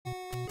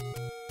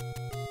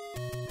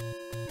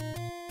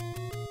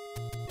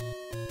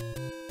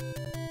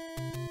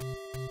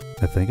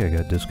I think I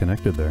got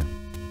disconnected there.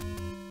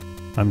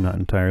 I'm not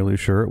entirely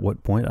sure at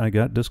what point I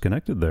got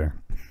disconnected there.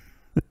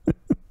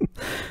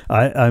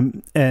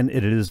 And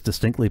it is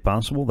distinctly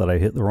possible that I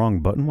hit the wrong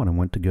button when I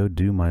went to go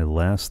do my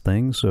last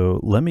thing. So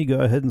let me go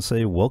ahead and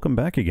say welcome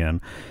back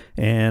again,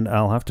 and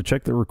I'll have to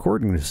check the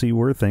recording to see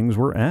where things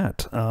were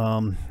at.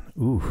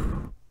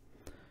 Ooh.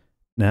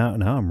 Now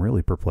I'm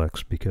really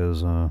perplexed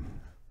because,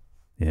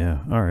 yeah,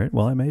 all right.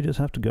 Well, I may just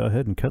have to go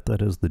ahead and cut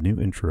that as the new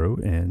intro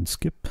and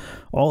skip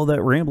all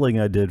that rambling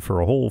I did for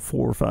a whole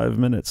 4 or 5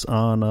 minutes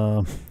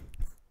on,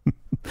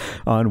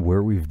 on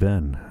where we've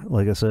been.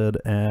 Like I said,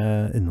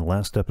 in the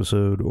last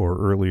episode or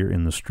earlier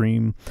in the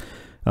stream,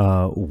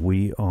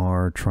 we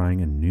are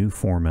trying a new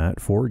format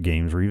for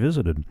Games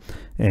Revisited.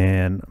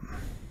 And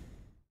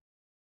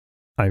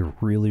I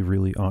really,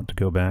 really ought to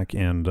go back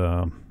and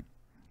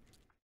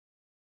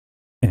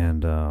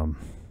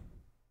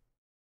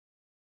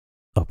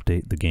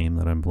update the game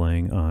that I'm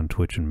playing on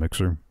Twitch and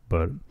Mixer,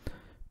 but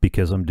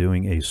because I'm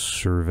doing a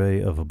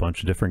survey of a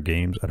bunch of different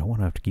games, I don't want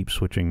to have to keep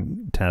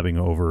tabbing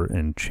over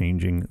and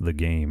changing the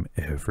game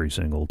every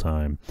single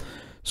time.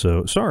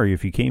 So sorry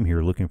if you came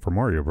here looking for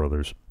Mario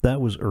Brothers. That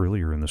was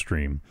earlier in the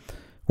stream,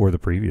 or the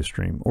previous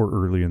stream, or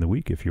earlier in the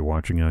week if you're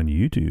watching on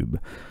YouTube.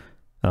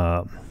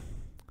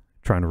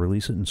 Trying to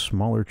release it in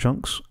smaller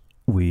chunks.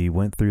 We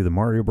went through the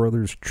Mario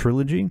Brothers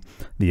trilogy,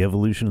 the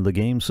evolution of the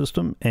game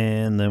system,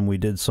 and then we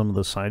did some of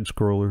the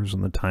side-scrollers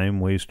and the time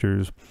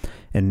wasters.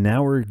 And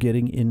now we're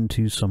getting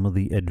into some of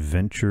the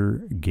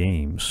adventure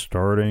games,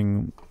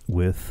 starting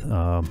with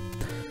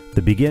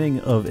the beginning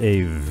of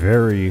a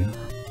very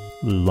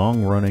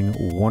long-running,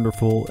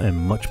 wonderful, and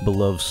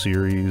much-beloved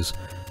series,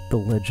 The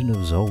Legend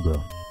of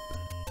Zelda.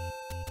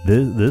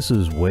 This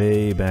is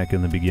way back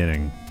in the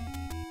beginning.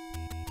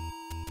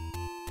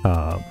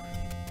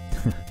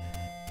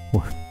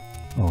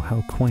 Oh,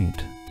 how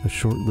quaint. A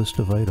short list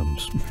of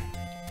items.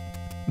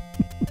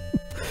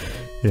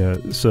 Yeah,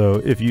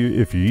 so if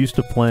you're used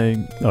to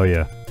playing... Oh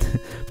yeah,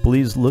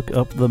 please look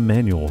up the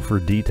manual for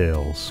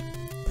details.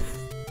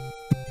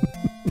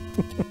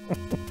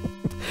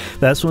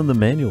 That's when the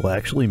manual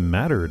actually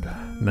mattered.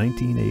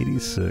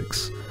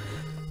 1986.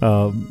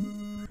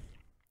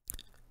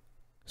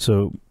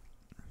 So...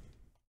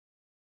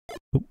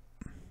 Oh.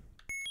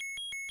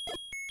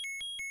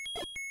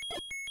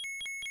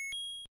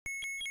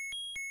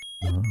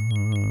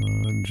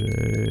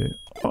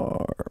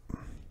 JR.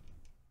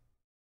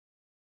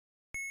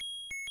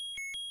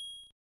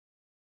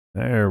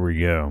 There we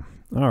go.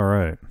 All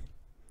right.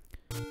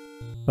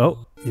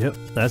 Oh, yep,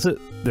 that's it.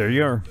 There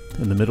you are,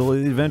 in the middle of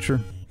the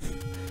adventure.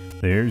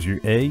 There's your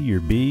A, your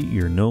B,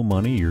 your no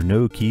money, your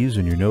no keys,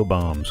 and your no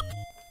bombs.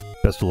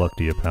 Best of luck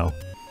to you, pal.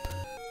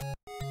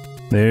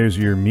 There's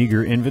your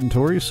meager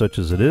inventory, such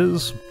as it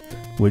is,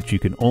 which you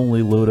can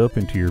only load up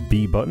into your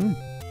B button.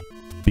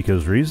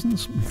 Because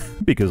reasons?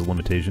 Because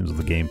limitations of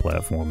the game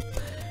platform.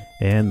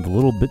 And the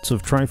little bits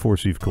of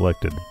Triforce you've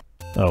collected.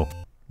 Oh,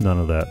 none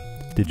of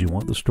that. Did you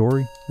want the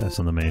story? That's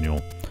in the manual.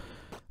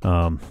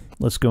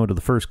 Let's go into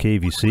the first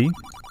cave you see.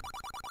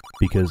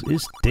 Because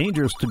it's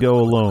dangerous to go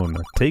alone.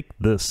 Take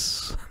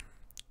this.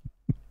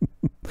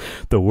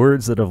 The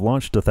words that have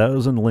launched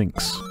 1,000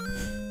 links.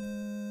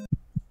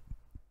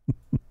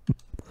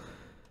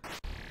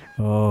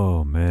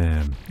 Oh,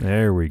 man.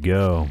 There we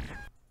go.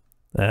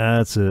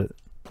 That's it.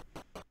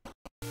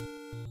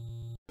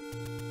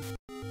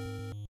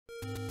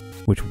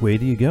 Which way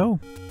do you go?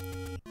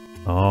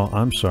 Oh,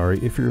 I'm sorry.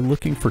 If you're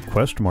looking for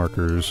quest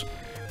markers,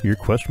 your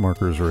quest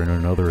markers are in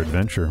another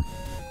adventure.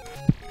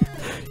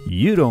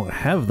 You don't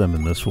have them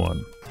in this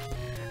one.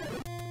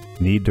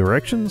 Need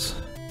directions?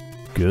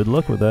 Good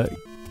luck with that.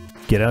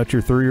 Get out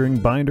your 3-ring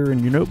binder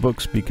and your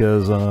notebooks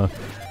because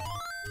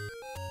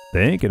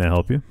they ain't gonna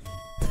help you.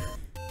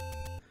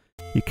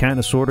 You kind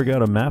of sort of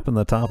got a map in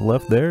the top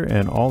left there,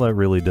 and all that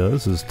really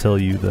does is tell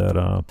you that,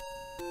 oh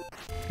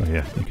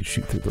yeah, you can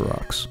shoot through the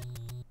rocks.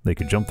 They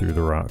could jump through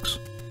the rocks.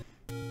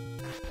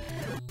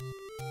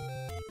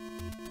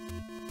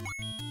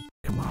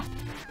 Come on.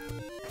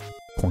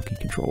 Clunky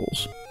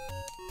controls.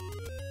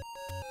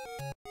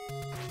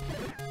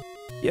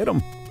 Get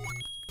them!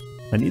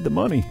 I need the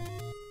money.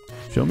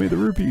 Show me the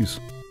rupees.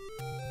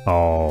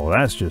 Oh,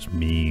 that's just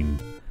mean.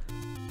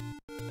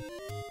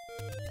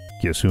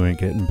 Guess who ain't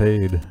getting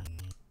paid?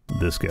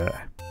 This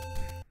guy.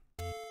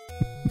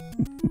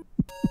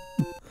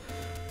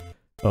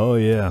 Oh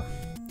yeah.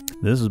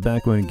 This is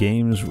back when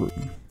games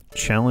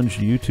challenged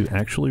you to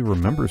actually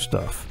remember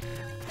stuff.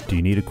 Do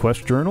you need a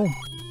quest journal?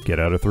 Get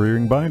out a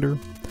 3-ring binder.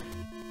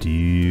 Do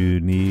you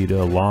need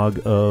a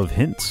log of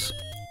hints?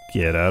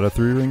 Get out a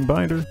 3-ring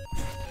binder.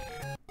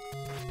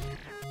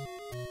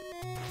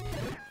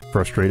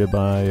 Frustrated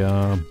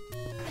by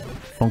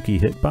funky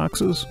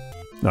hitboxes?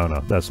 No,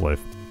 that's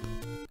life.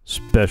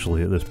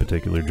 Especially at this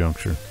particular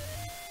juncture.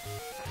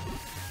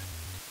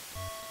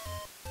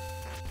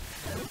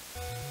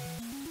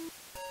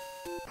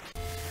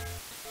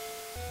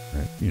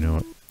 Alright, you know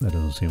what? That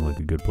doesn't seem like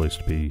a good place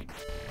to be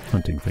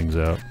hunting things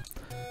out.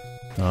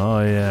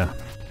 Oh yeah,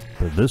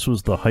 but this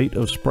was the height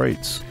of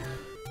sprites.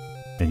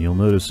 And you'll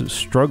notice it's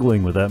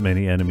struggling with that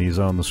many enemies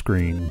on the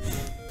screen.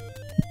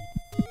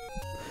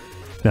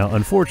 Now,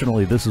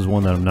 unfortunately, this is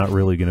one that I'm not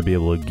really going to be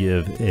able to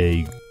give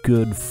a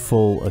good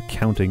full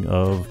accounting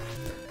of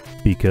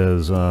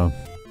because,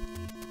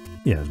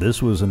 yeah,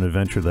 this was an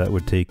adventure that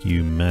would take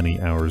you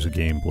many hours of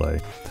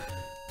gameplay.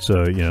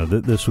 So, you know,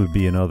 this would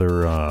be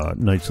another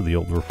Knights of the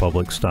Old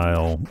Republic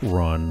style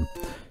run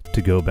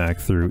to go back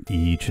through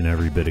each and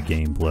every bit of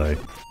gameplay.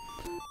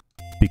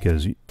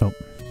 Because, oh,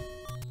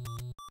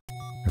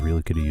 I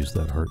really could have used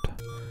that heart.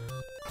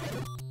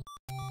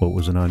 What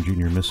was a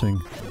non-junior missing?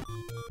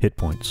 Hit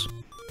points.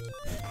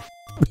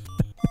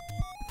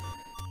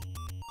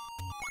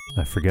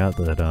 I forgot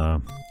that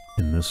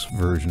in this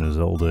version of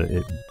Zelda,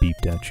 it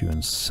beeped at you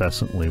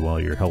incessantly while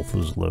your health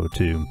was low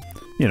too.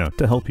 You know,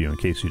 to help you in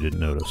case you didn't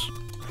notice.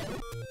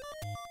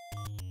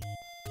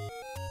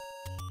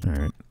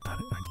 Alright, I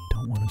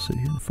don't want to sit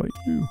here and fight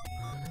you.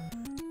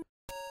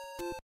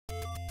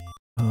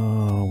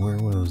 Oh, where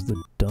was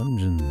the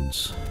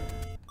dungeons?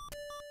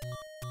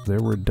 There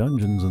were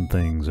dungeons and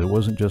things. It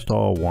wasn't just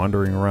all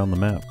wandering around the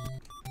map.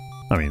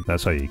 I mean,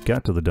 that's how you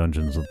got to the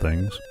dungeons and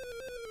things.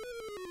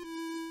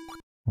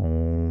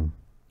 Oh.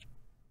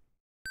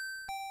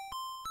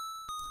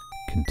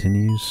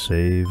 Continue,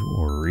 save,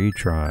 or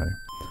retry.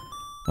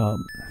 Now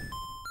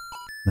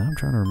I'm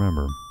trying to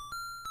remember.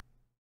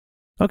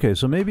 Okay,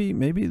 so maybe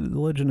The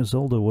Legend of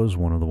Zelda was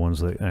one of the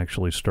ones that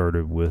actually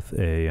started with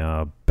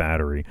a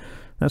battery.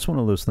 That's one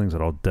of those things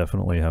that I'll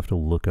definitely have to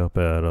look up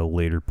at a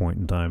later point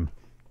in time.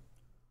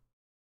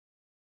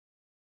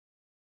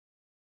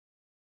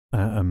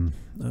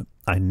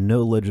 I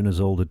know Legend of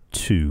Zelda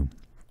 2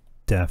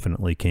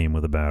 definitely came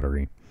with a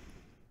battery.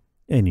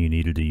 And you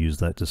needed to use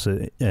that to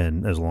save,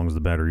 and as long as the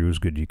battery was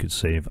good, you could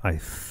save. I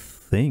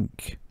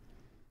think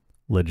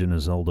Legend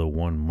of Zelda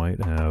 1 might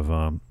have,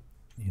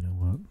 you know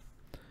what?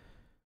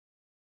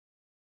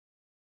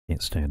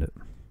 Can't stand it.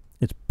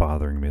 It's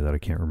bothering me that I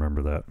can't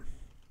remember that.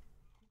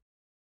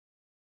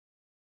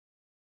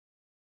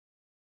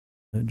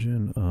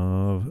 Legend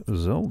of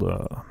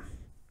Zelda.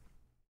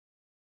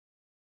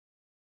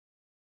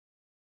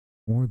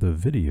 Or the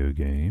video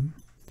game.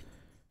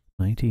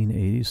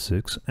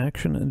 1986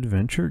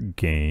 action-adventure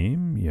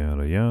game,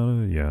 yada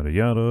yada, yada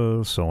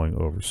yada, selling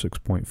over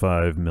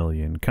 6.5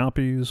 million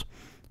copies,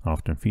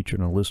 often featured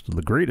on a list of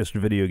the greatest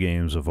video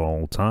games of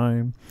all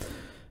time.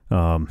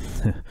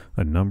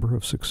 A number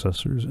of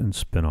successors and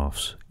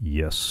spin-offs,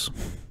 yes.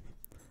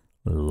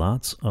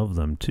 Lots of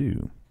them,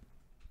 too.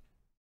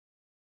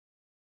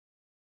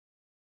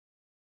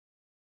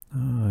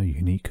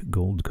 Unique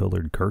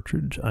gold-colored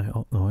cartridge.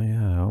 Oh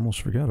yeah, I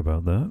almost forgot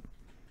about that.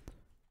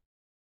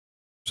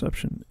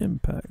 Perception,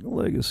 Impact,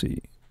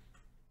 Legacy.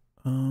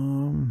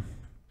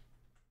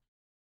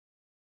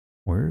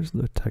 Where's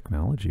the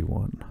technology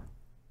one?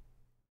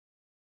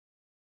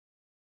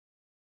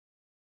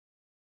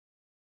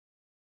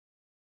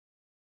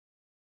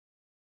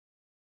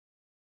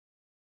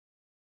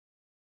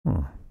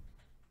 Huh.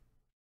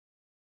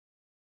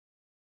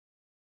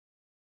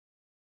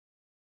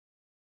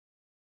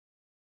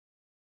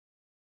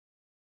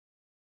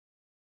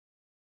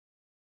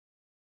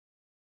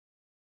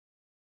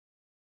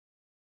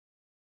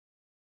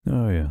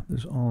 Oh yeah,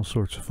 there's all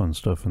sorts of fun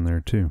stuff in there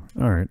too.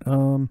 Alright,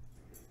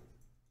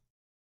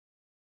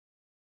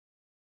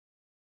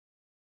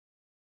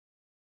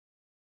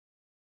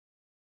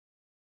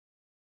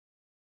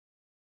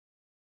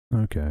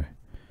 okay.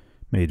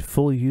 Made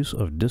full use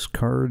of disc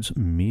cards'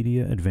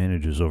 media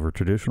advantages over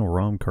traditional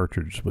ROM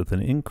cartridges with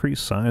an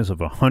increased size of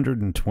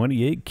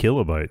 128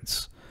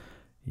 kilobytes.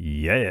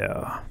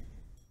 Yeah!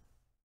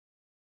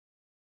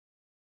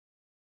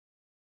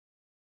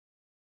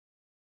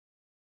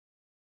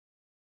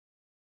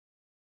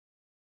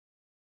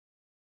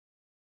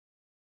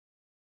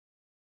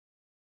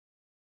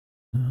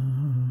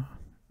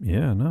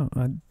 Yeah, no,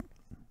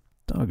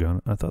 doggone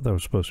it. I thought that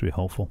was supposed to be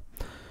helpful.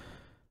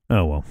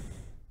 Oh well.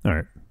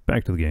 Alright,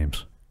 back to the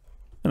games.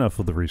 Enough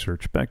of the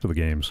research, back to the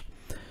games.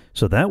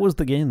 So that was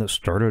the game that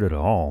started it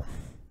all.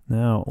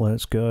 Now,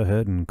 let's go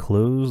ahead and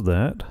close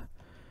that.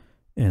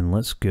 And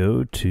let's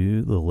go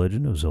to The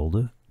Legend of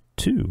Zelda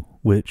 2,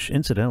 which,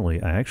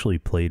 incidentally, I actually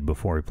played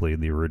before I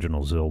played the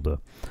original Zelda.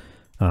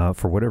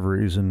 For whatever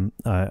reason,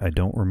 I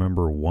don't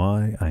remember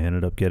why I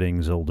ended up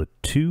getting Zelda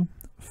 2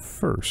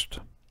 first.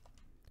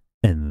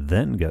 And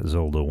then got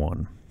Zelda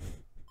 1.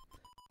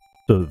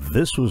 So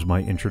this was my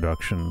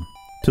introduction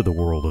to the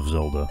world of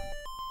Zelda.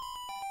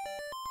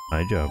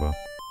 Hi, Java.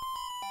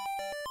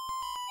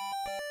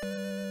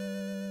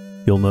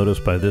 You'll notice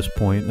by this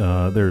point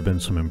there have been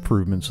some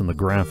improvements in the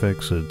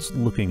graphics. It's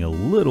looking a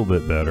little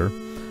bit better.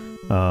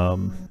 I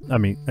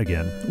mean,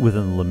 again,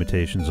 within the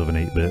limitations of an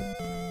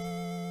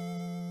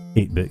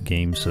 8-bit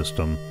game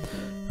system.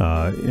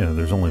 You know,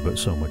 there's only but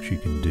so much you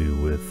can do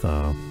with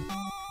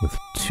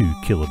 2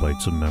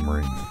 kilobytes of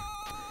memory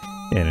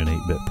and an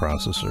 8-bit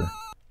processor.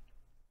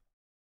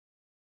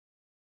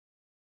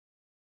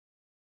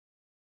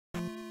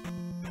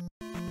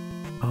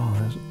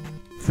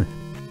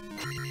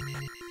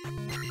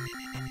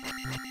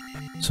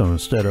 So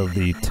instead of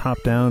the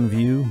top-down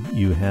view,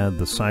 you had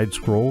the side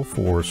scroll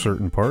for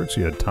certain parts.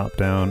 You had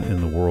top-down in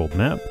the world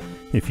map.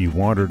 If you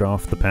wandered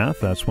off the path,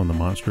 that's when the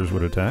monsters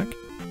would attack.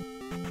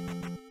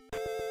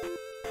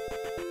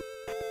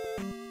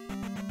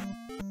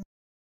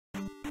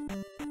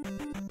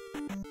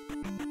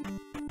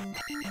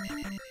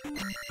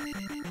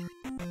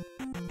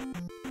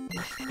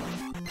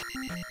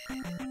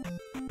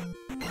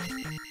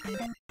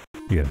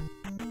 You gotta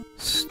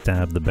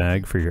stab the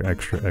bag for your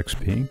extra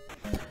XP.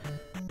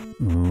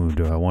 Ooh,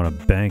 do I want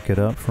to bank it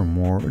up for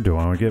more? Do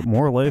I want to get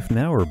more life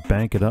now or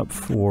bank it up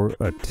for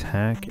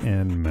attack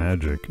and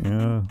magic?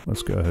 Yeah,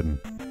 let's go ahead and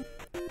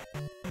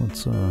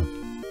let's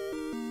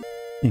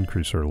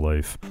increase our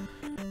life.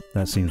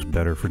 That seems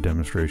better for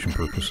demonstration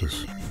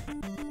purposes.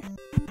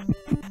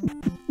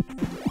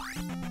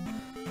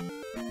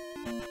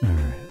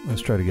 Alright,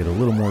 let's try to get a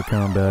little more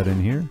combat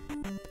in here.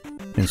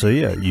 And so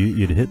yeah,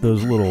 you'd hit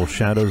those little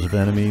shadows of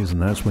enemies,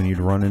 and that's when you'd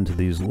run into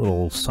these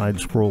little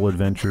side-scroll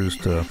adventures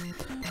to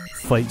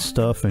fight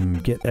stuff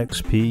and get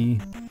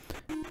XP.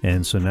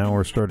 And so now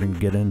we're starting to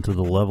get into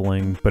the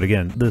leveling. But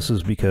again, this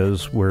is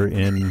because we're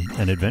in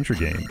an adventure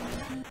game.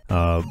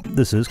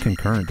 This is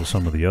concurrent to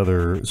some of the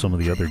other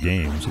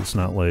games. It's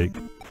not like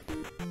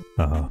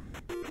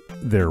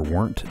there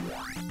weren't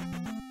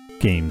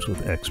games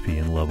with XP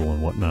and level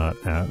and whatnot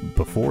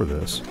before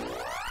this.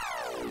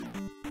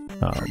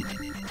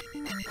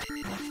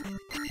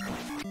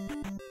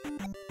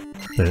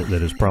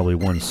 That is probably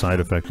one side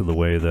effect of the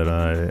way that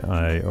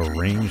I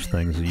arrange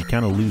things. You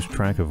kind of lose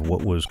track of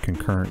what was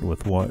concurrent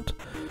with what.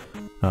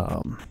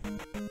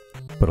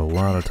 But a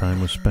lot of time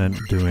was spent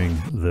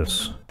doing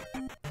this.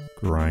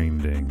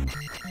 Grinding.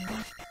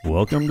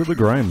 Welcome to the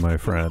grind, my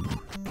friend.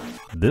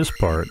 This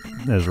part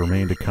has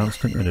remained a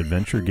constant in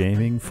adventure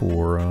gaming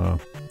for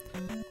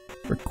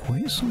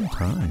quite some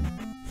time.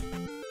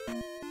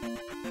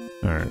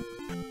 Alright.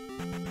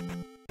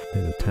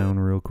 Hit a town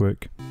real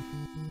quick.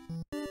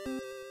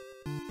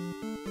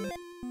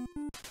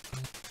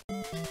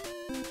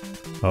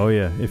 Oh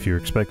yeah, if you're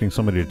expecting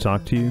somebody to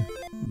talk to you,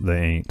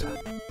 they ain't.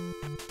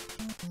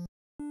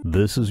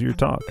 This is your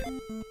talk.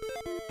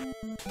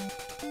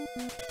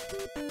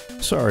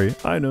 Sorry,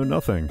 I know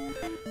nothing.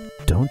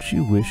 Don't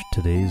you wish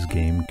today's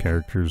game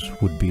characters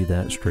would be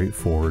that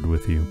straightforward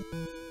with you?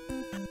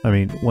 I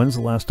mean, when's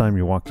the last time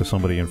you walked to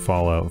somebody in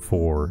Fallout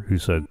 4 who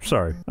said,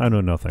 sorry, I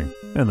know nothing,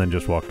 and then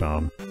just walked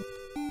on?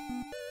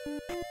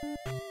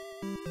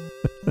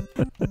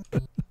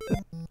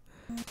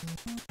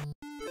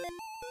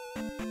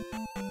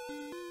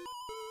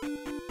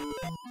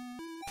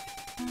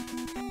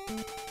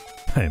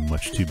 I am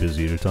much too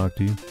busy to talk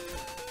to you.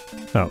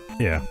 Oh,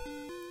 yeah.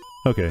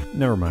 Okay,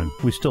 never mind.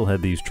 We still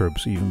had these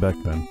tropes even back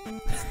then.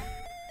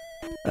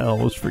 I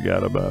almost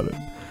forgot about it.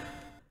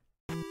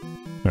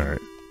 Alright.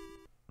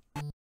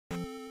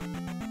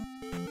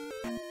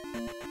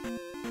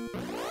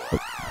 Oh.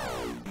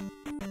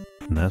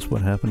 And that's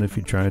what happened if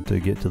you tried to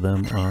get to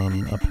them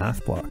on a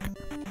path block.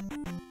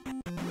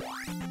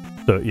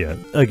 So yeah,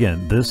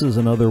 again, this is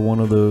another one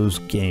of those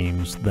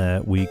games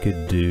that we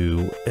could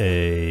do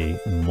a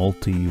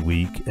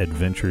multi-week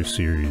adventure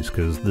series,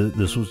 because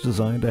this was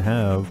designed to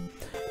have,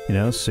 you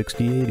know,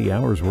 60, 80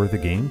 hours worth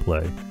of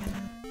gameplay.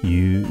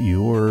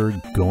 You're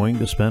going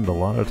to spend a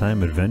lot of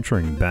time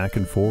adventuring back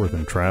and forth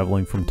and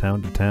traveling from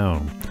town to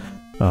town.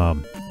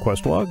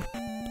 Quest log?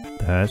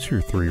 That's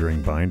your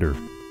 3-ring binder.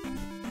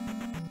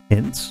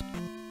 Hints?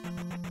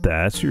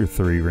 That's your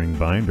 3-ring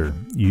binder.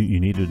 You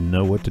needed to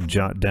know what to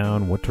jot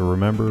down, what to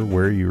remember,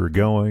 where you were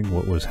going,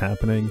 what was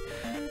happening.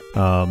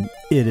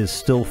 It is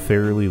still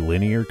fairly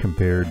linear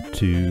compared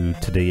to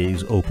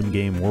today's open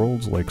game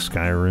worlds like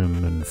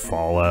Skyrim and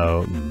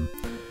Fallout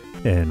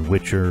and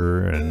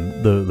Witcher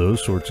and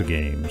those sorts of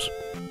games.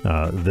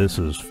 This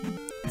is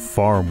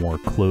far more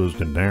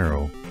closed and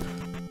narrow,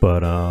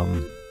 but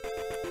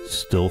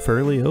still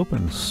fairly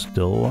open.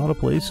 Still a lot of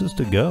places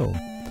to go.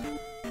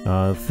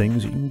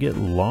 Things you can get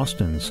lost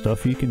in,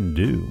 stuff you can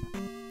do.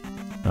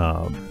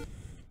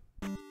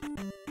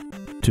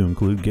 To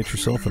include get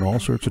yourself in all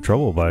sorts of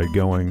trouble by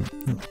going...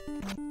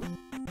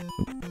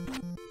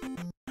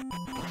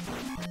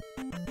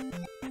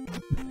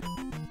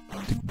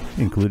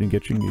 including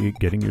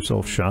getting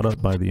yourself shot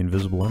up by the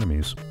invisible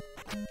enemies.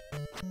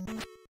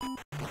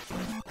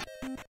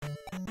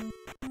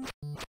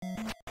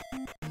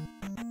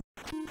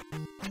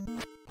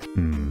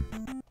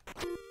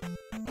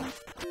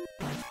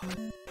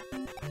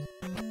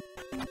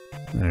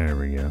 There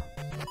we go.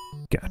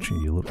 Gotcha,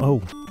 you little...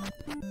 Oh!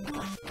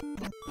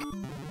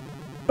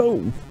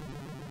 Oh!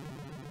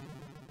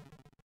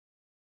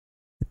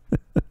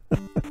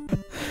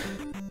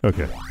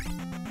 Okay.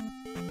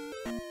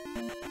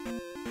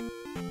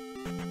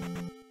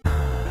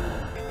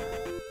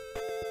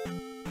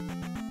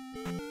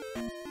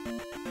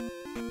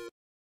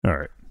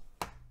 Alright.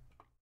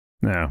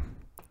 Now,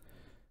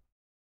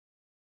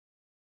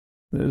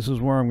 this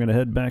is where I'm going to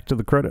head back to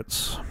the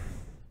credits.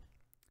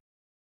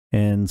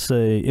 and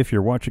say, if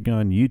you're watching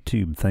on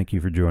YouTube, thank you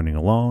for joining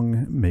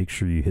along. Make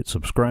sure you hit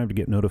subscribe to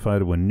get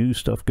notified when new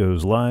stuff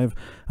goes live.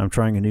 I'm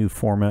trying a new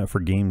format for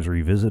Games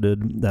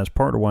Revisited. That's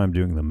part of why I'm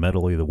doing the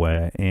medley the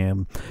way I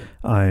am.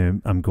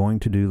 I'm going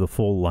to do the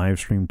full live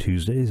stream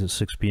Tuesdays at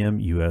 6 p.m.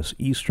 U.S.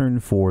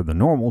 Eastern for the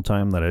normal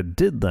time that I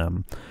did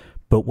them.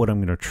 But what I'm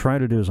going to try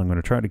to do is I'm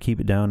going to try to keep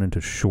it down into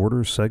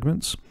shorter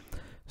segments,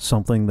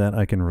 something that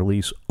I can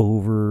release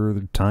over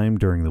the time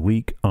during the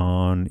week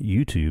on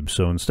YouTube.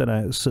 So instead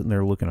of sitting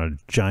there looking at a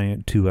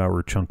giant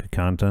 2-hour chunk of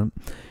content,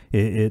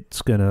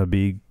 it's going to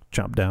be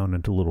chopped down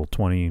into little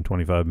 20 and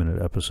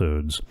 25-minute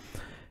episodes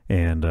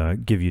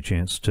and give you a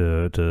chance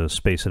to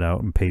space it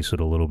out and pace it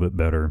a little bit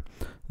better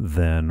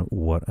than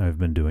what I've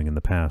been doing in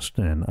the past.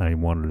 And I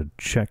wanted to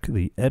check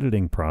the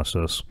editing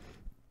process,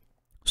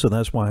 so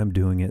that's why I'm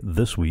doing it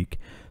this week.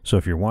 So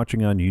if you're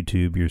watching on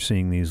YouTube, you're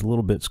seeing these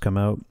little bits come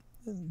out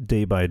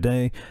day by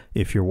day.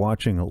 If you're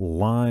watching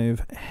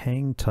live,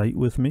 hang tight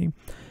with me,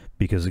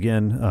 because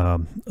again,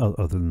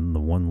 other than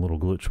the one little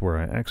glitch where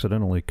I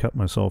accidentally cut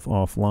myself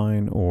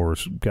offline or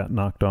got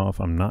knocked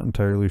off, I'm not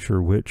entirely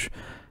sure which.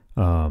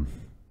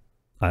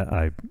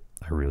 I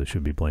really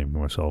should be blaming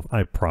myself.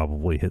 I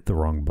probably hit the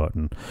wrong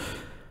button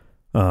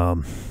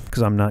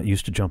because I'm not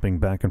used to jumping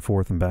back and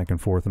forth and back and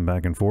forth and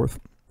back and forth.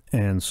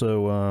 And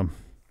so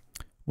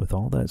with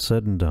all that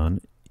said and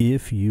done,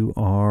 if you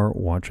are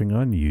watching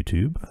on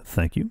YouTube,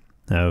 thank you.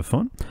 Have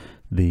fun.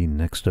 The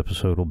next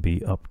episode will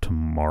be up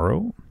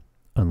tomorrow,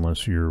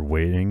 unless you're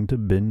waiting to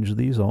binge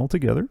these all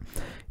together.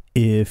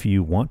 If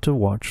you want to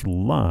watch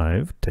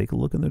live, take a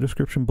look in the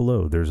description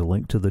below. There's a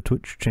link to the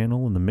Twitch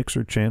channel and the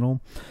Mixer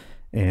channel.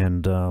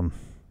 And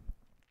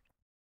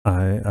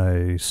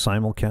I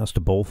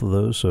simulcast both of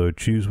those, so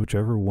choose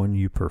whichever one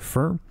you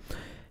prefer.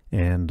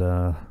 And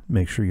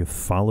make sure you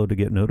follow to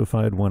get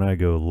notified when I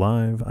go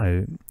live.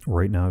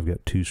 Right now I've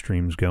got 2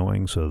 streams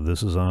going, so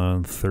this is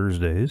on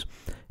Thursdays.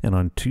 And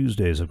on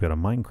Tuesdays I've got a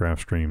Minecraft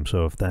stream,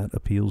 so if that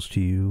appeals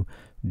to you,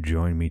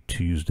 join me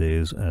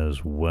Tuesdays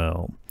as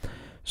well.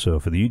 So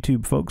for the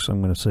YouTube folks,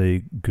 I'm going to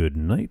say good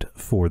night.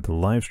 For the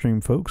live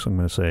stream folks, I'm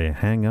going to say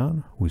hang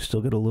on. We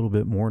still got a little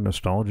bit more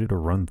nostalgia to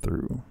run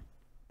through.